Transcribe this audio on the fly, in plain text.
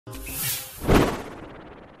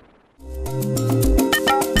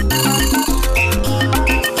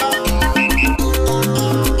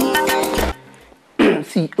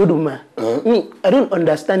See, Oduma, me, I don't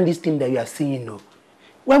understand this thing that you are saying, no.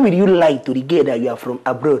 Why will you lie to the girl that you are from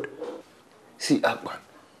abroad? See, AKPAN,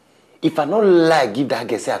 if I not lie, give that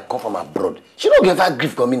girl say I come from abroad, she don't give her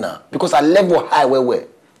grief for me now because I level high where.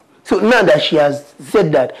 So now that she has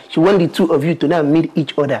said that she wants the two of you to now meet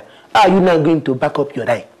each other, are you now going to back up your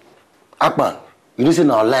lie? AKPAN, you know say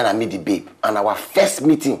now online I meet the babe and our first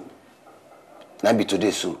meeting now be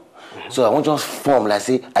today so. So I want to just form like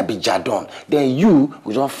say I be Jandon. Then you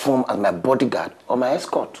will just form as my bodyguard or my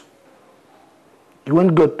escort. You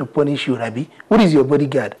want God to punish you, Rabbi? What is your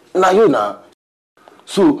bodyguard? Now you now.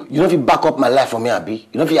 So you don't feel back up my life for me, Abi.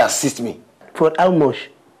 You don't feel assist me. For how much?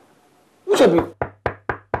 Who should be?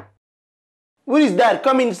 What is that?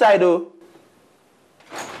 Come inside, oh.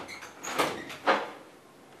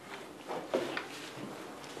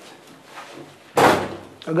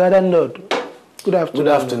 I got a note. Good afternoon.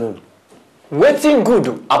 Good afternoon. Waiting good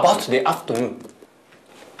about the afternoon.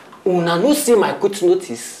 Una no see my quick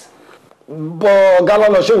notice. But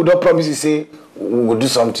Galano show we don't promise you say we will do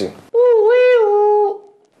something.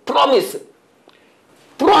 Promise.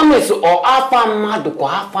 Promise or afam mad or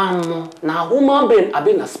afam na human being have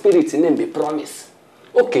been a spirit name be promise.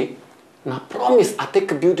 Okay. Now promise I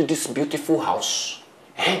take build this beautiful house.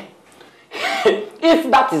 Eh? If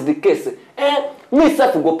that is the case, me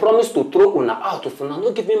self go promise to throw una out if una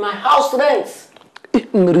no give me my house rent.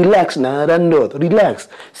 Relax now, Randall. Relax.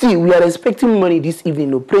 See, we are expecting money this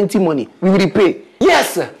evening, no plenty money. We will repay.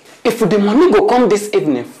 Yes, if the money go come this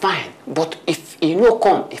evening, fine. But if it no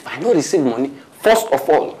come, if I no receive money, first of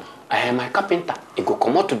all, I am my carpenter. He go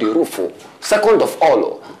come out to the roof. Second of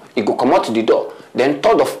all, he go come out to the door. Then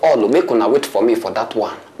third of all, make una wait for me for that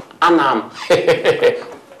one. And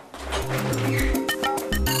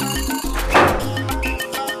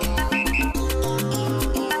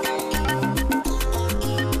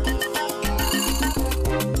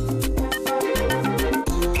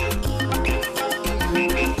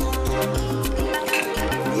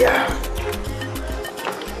Yeah.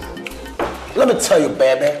 Let me tell you,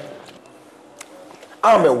 baby.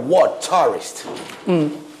 I'm a world tourist.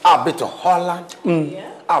 I've been to Holland.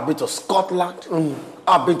 I've been to Scotland.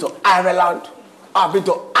 I've been to Ireland. I've been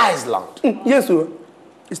to Iceland. Yes, sir.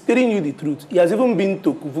 He's telling you the truth. He has even been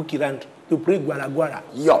to Kuvukiland to pray Gwara Gwara.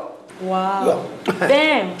 Yup. Wow. Yup.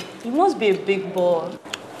 Damn, you must be a big boy.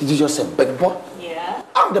 Did you just say big boy? Yeah.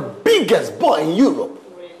 I'm the biggest boy in Europe.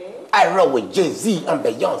 Really? I roll with Jay-Z and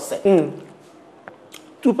Beyonce.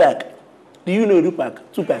 Tupac. Do you know Tupac?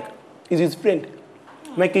 Tupac is his friend.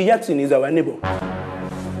 Michael Jackson is our neighbor.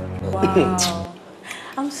 Wow.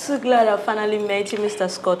 I'm so glad I finally met you, Mr.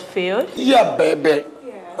 Scottfield. Yeah, baby.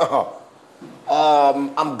 Yeah.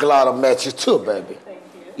 I'm glad I met you too, baby. Thank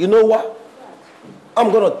you. You know what?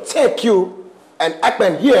 I'm gonna take you and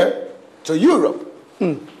AKPAN here to Europe.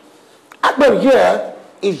 AKPAN here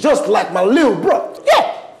is just like my little bro. Yeah.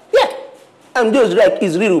 I'm just like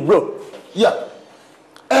his little bro. Yeah.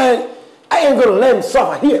 And I ain't gonna let him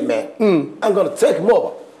suffer here, man. I'm gonna take him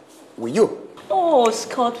over with you. Oh,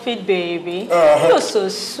 Scottfield, baby. You're so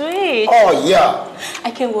sweet. Oh, yeah.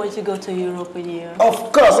 I can't wait to go to Europe with you.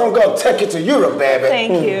 Of course, I'm gonna take you to Europe, baby.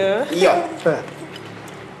 Thank you. Yeah.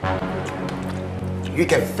 You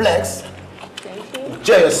can flex. Thank you.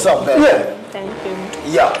 Enjoy yourself, baby. Yeah. Thank you.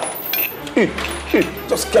 Yeah.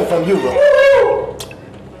 Just came from Europe.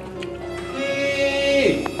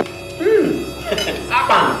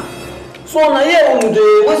 AKPAN. So now here on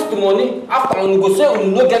the waste the money after on go say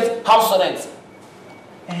on no get house rent.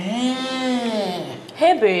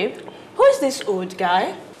 Hey, babe. Who is this old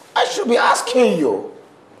guy? I should be asking you.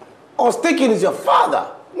 I was thinking it's your father.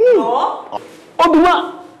 No.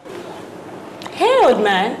 Oduma. Hey, old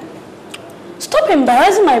man. Stop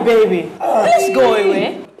embarrassing my baby. Please go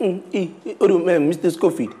away. Oduma, Mr.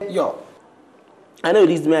 Scottfield. Yo. I know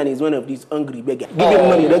this man is one of these hungry beggars. Give him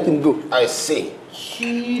money, let him go. I see.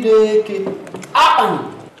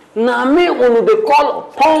 AKPAN. Na me on the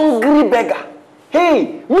call hungry beggar.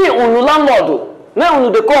 Hey, me on landlord. Now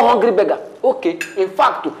on the call hungry beggar. Okay, in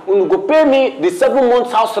fact, you go pay me the 7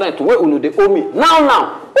 months house rent where you they owe me.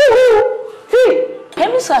 Now. Hey. Hey,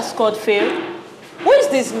 Mr. Scottfield. Who is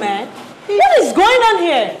this man? What is going on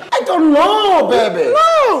here? I don't know, baby.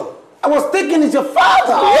 No. I was thinking it's your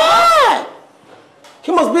father. Yeah.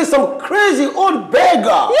 He must be some crazy old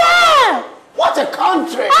beggar. Yeah. What a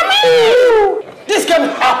country. I mean, This can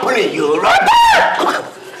happen in Europe.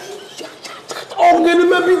 Oh, let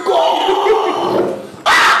me go.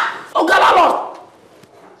 Oh, God, I lost.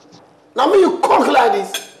 Now, me, you cook like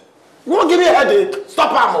this. You won't give me a headache?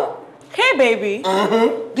 Stop, Amo. Hey, baby.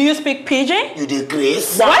 Do you speak pidgin? You did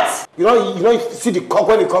grace. What? You know, see the cock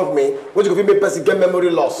when you come to me. What you go make person get memory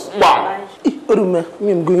loss. Bam. Oduma,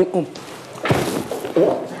 me, I'm going home.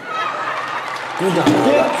 Today,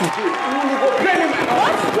 you go pay me my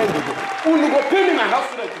house. When you go pay me my house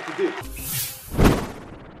today.